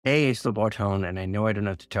Hey, it's the Bortone, and I know I don't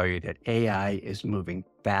have to tell you that AI is moving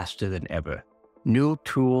faster than ever. New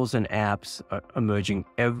tools and apps are emerging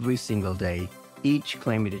every single day, each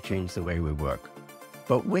claiming to change the way we work.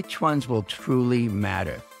 But which ones will truly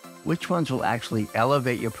matter? Which ones will actually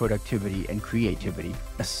elevate your productivity and creativity,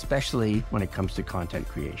 especially when it comes to content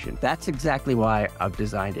creation? That's exactly why I've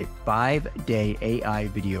designed a 5-day AI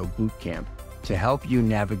video bootcamp to help you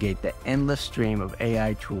navigate the endless stream of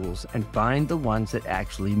AI tools and find the ones that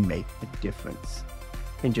actually make a difference.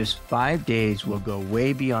 In just 5 days, we'll go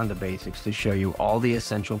way beyond the basics to show you all the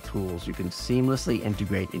essential tools you can seamlessly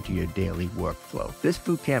integrate into your daily workflow. This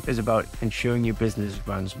bootcamp is about ensuring your business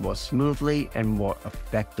runs more smoothly and more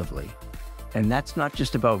effectively. And that's not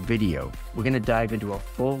just about video. We're going to dive into a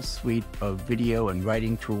full suite of video and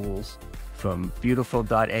writing tools, from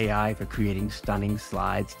Beautiful.ai for creating stunning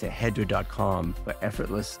slides to Hedra.com for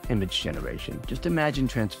effortless image generation. Just imagine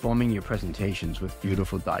transforming your presentations with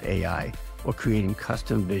Beautiful.ai or creating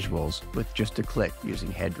custom visuals with just a click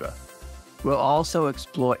using Hedra. We'll also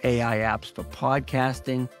explore AI apps for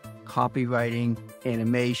podcasting, copywriting,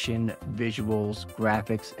 animation, visuals,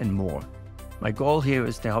 graphics, and more. My goal here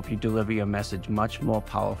is to help you deliver your message much more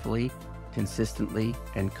powerfully, consistently,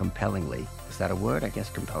 and compellingly. Is that a word? I guess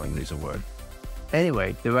compellingly is a word.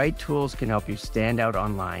 Anyway, the right tools can help you stand out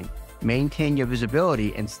online, maintain your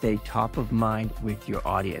visibility, and stay top of mind with your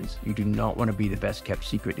audience. You do not want to be the best kept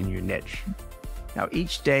secret in your niche. Now,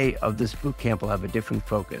 each day of this bootcamp will have a different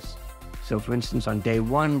focus. So for instance, on day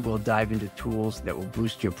 1, we'll dive into tools that will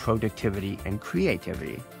boost your productivity and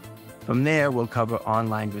creativity. From there, we'll cover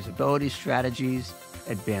online visibility strategies,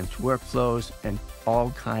 advanced workflows, and all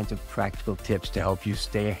kinds of practical tips to help you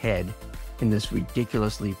stay ahead in this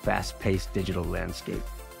ridiculously fast-paced digital landscape.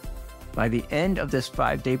 By the end of this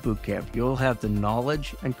 5-day bootcamp, you'll have the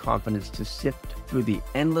knowledge and confidence to sift through the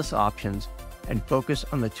endless options and focus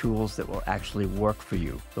on the tools that will actually work for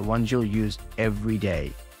you, the ones you'll use every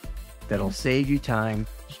day, that'll save you time,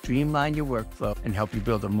 streamline your workflow, and help you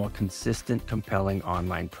build a more consistent, compelling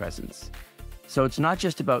online presence. So it's not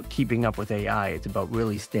just about keeping up with AI, it's about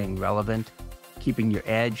really staying relevant, keeping your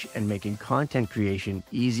edge, and making content creation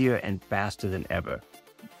easier and faster than ever.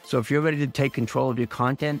 So if you're ready to take control of your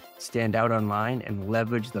content, stand out online, and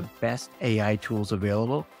leverage the best AI tools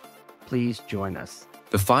available, please join us.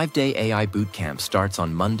 The 5-day AI Bootcamp starts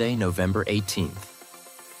on Monday, November 18th.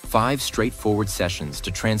 5 straightforward sessions to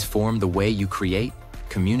transform the way you create,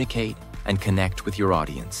 communicate, and connect with your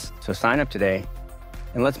audience. So sign up today,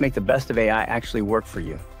 and let's make the best of AI actually work for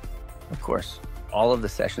you. Of course, all of the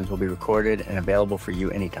sessions will be recorded and available for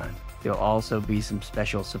you anytime. There'll also be some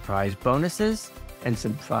special surprise bonuses and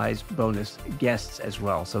some surprise bonus guests as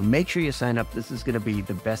well. So make sure you sign up. This is going to be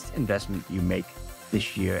the best investment you make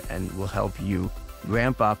this year and will help you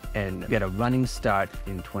ramp up and get a running start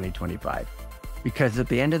in 2025. Because at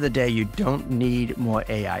the end of the day, you don't need more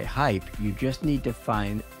AI hype. You just need to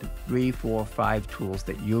find the 3, 4, 5 tools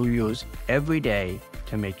that you'll use every day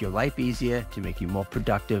to make your life easier, to make you more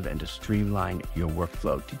productive, and to streamline your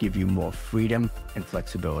workflow, to give you more freedom and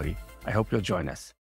flexibility. I hope you'll join us.